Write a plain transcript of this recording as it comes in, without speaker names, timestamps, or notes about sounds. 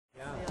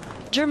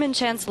German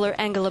Chancellor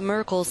Angela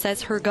Merkel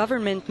says her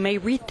government may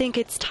rethink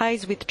its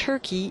ties with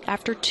Turkey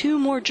after 2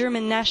 more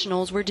German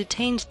nationals were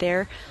detained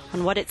there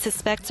on what it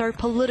suspects are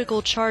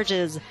political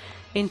charges.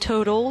 In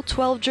total,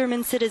 12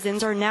 German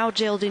citizens are now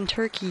jailed in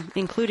Turkey,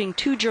 including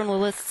 2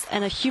 journalists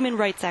and a human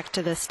rights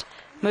activist.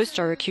 Most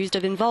are accused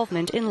of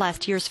involvement in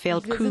last year's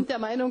failed coup.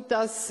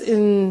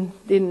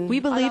 We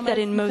believe that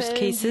in most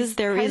cases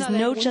there is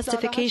no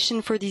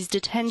justification for these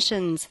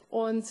detentions.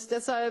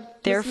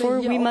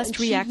 Therefore, we must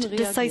react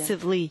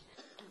decisively.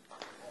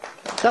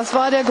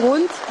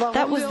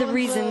 That was the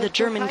reason the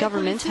German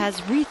government has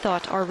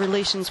rethought our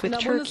relations with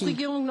Turkey.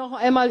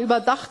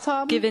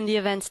 Given the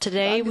events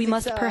today, we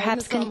must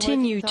perhaps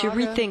continue to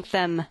rethink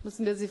them.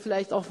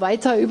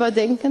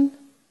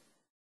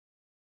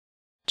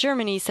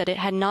 Germany said it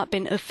had not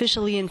been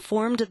officially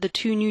informed of the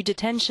 2 new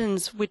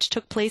detentions which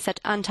took place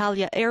at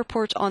Antalya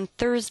airport on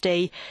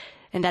Thursday,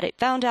 and that it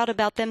found out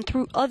about them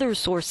through other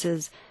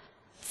sources.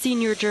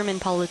 Senior German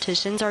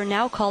politicians are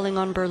now calling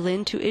on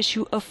Berlin to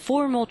issue a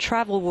formal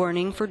travel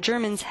warning for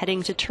Germans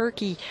heading to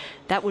Turkey.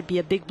 That would be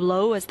a big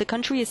blow as the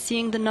country is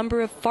seeing the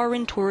number of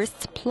foreign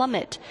tourists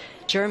plummet.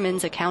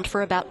 Germans account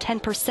for about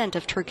 10%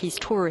 of Turkey's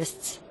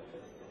tourists.